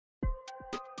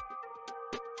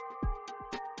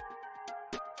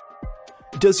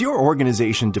Does your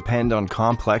organization depend on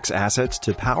complex assets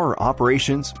to power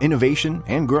operations, innovation,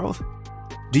 and growth?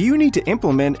 Do you need to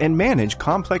implement and manage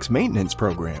complex maintenance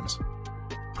programs?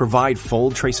 Provide full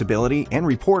traceability and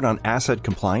report on asset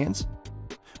compliance?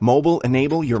 Mobile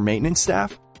enable your maintenance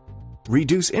staff?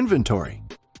 Reduce inventory?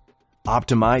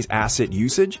 Optimize asset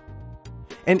usage?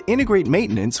 And integrate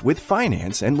maintenance with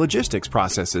finance and logistics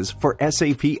processes for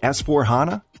SAP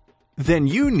S/4HANA? Then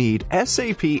you need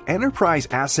SAP Enterprise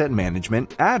Asset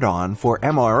Management Add-on for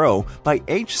MRO by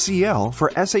HCL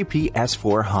for SAP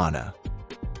S/4HANA.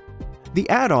 The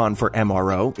add-on for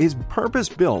MRO is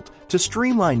purpose-built to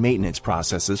streamline maintenance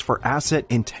processes for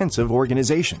asset-intensive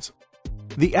organizations.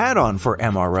 The add-on for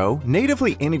MRO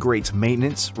natively integrates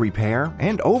maintenance, repair,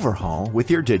 and overhaul with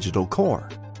your digital core.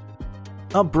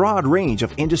 A broad range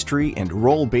of industry and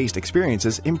role-based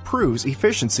experiences improves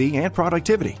efficiency and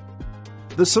productivity.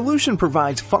 The solution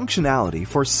provides functionality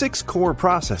for 6 core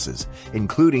processes,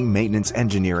 including maintenance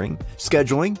engineering,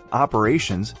 scheduling,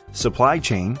 operations, supply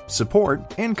chain,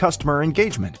 support, and customer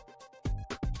engagement.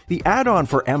 The add-on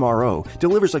for MRO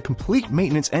delivers a complete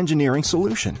maintenance engineering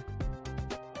solution.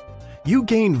 You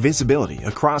gain visibility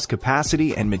across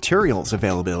capacity and materials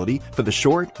availability for the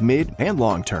short, mid, and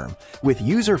long term with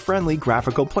user-friendly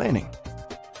graphical planning.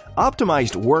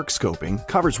 Optimized Workscoping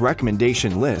covers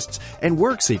recommendation lists and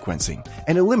work sequencing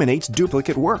and eliminates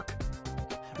duplicate work.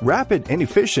 Rapid and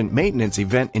efficient maintenance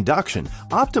event induction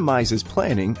optimizes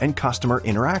planning and customer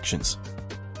interactions.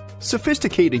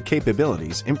 Sophisticated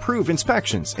capabilities improve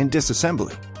inspections and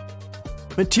disassembly.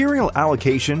 Material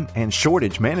allocation and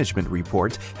shortage management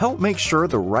reports help make sure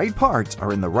the right parts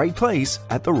are in the right place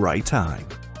at the right time.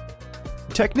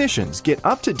 Technicians get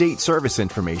up-to-date service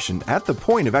information at the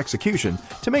point of execution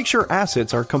to make sure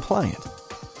assets are compliant.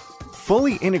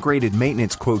 Fully integrated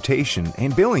maintenance quotation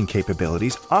and billing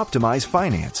capabilities optimize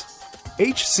finance.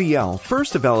 HCL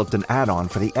first developed an add-on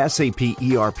for the SAP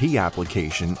ERP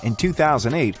application in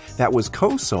 2008 that was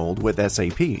co-sold with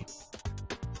SAP.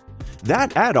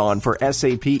 That add-on for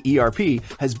SAP ERP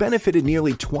has benefited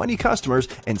nearly 20 customers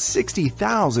and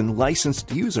 60,000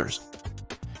 licensed users.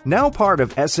 Now part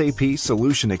of SAP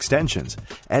Solution Extensions,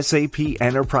 SAP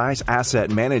Enterprise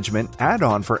Asset Management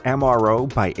Add-on for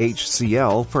MRO by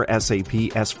HCL for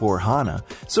SAP S/4HANA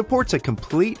supports a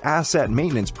complete asset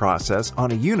maintenance process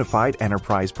on a unified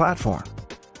enterprise platform.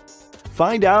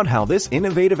 Find out how this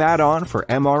innovative add-on for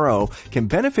MRO can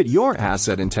benefit your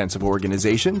asset-intensive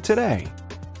organization today.